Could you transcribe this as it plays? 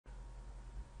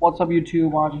What's up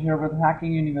YouTube, Arjun here with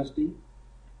Hacking University,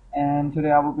 and today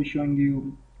I will be showing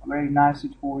you a very nice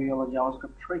tutorial of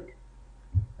JavaScript Trick.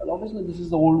 Well, obviously this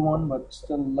is the old one but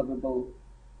still lovable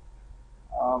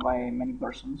by many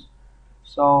persons.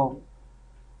 So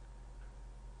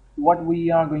what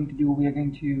we are going to do, we are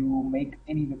going to make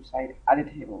any website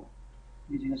editable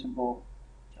using a simple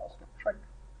JavaScript trick.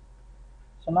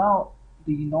 So now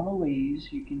the normal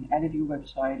ways you can edit your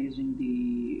website using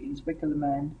the inspect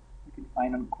element you can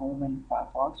find on Chrome and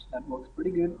Firefox. That works pretty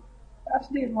good. That's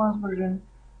the advanced version,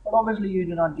 but obviously you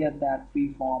do not get that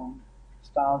freeform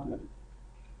style to it.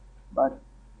 But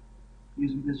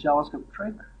using this JavaScript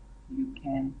trick, you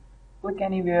can click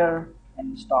anywhere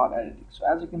and start editing. So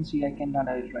as you can see, I cannot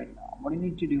edit right now. What you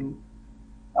need to do,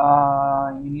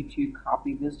 you need to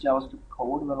copy this JavaScript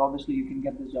code. Well, obviously you can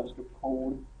get this JavaScript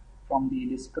code from the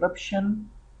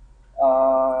description.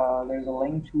 There's a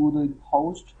link to the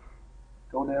post.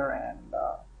 Go there and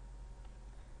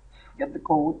get the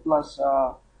code. Plus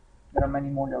there are many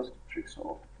more JavaScript tricks,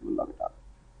 so you will love it up.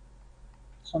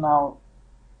 So now,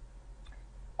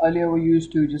 earlier we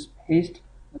used to just paste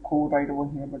the code right over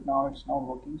here, but now it's not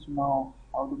working. So now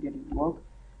how to get it to work?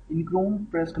 In Chrome,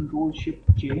 press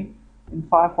Ctrl+Shift+J. In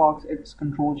Firefox, it's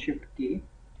Ctrl+Shift+K.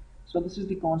 So this is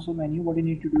the console menu. What you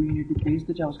need to do, you need to paste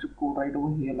the JavaScript code right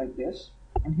over here like this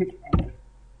and hit enter.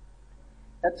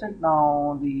 That's it.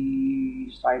 Now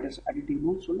the site is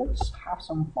editable, so let's have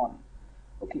some fun.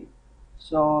 Okay,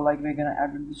 so like we're gonna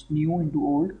add this new into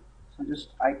old, so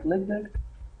just I clicked it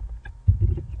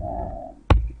and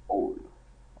old.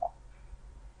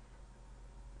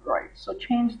 Right, so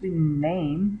change the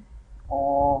name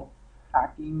of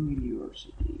Hacking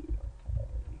University.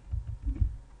 Okay,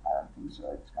 I don't think so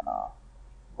it's gonna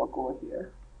work over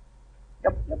here.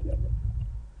 Yep.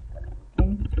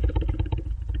 Working.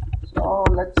 So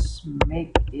let's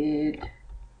make it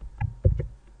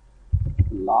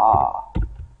blah.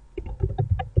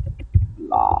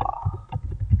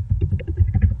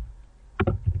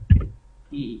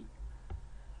 E.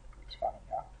 It's funny,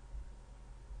 yeah.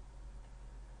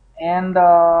 And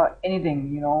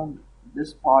anything,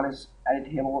 this part is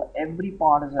editable. Every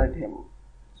part is editable.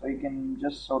 So you can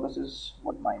just, so this is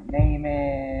what my name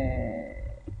is.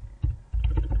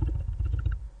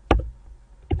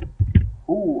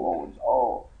 Who owns?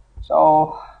 Oh,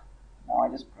 so now I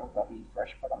just press the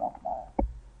refresh button of my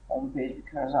home page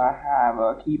because I have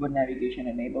a keyboard navigation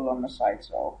enabled on the site.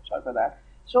 So sorry for that.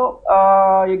 So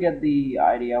you get the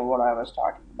idea of what I was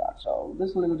talking about. So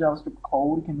this little JavaScript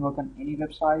code can work on any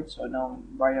website. So now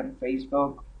right on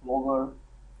Facebook, Blogger,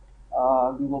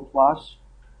 Google Plus,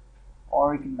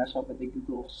 or you can mess up with the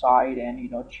Google site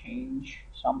and change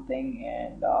something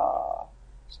and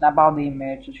snap out the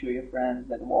image to show your friends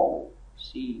that, whoa,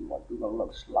 see what Google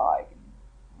looks like in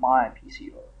my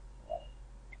PC.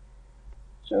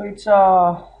 So it's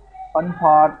a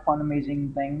fun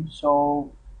amazing thing.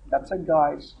 So that's it,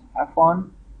 guys. Have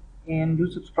fun and do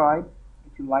subscribe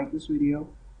if you like this video,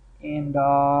 and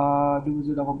do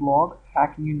visit our blog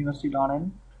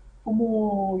hackinguniversity.in for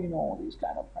more these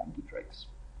kind of fancy tricks.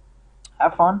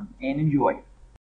 Have fun and enjoy.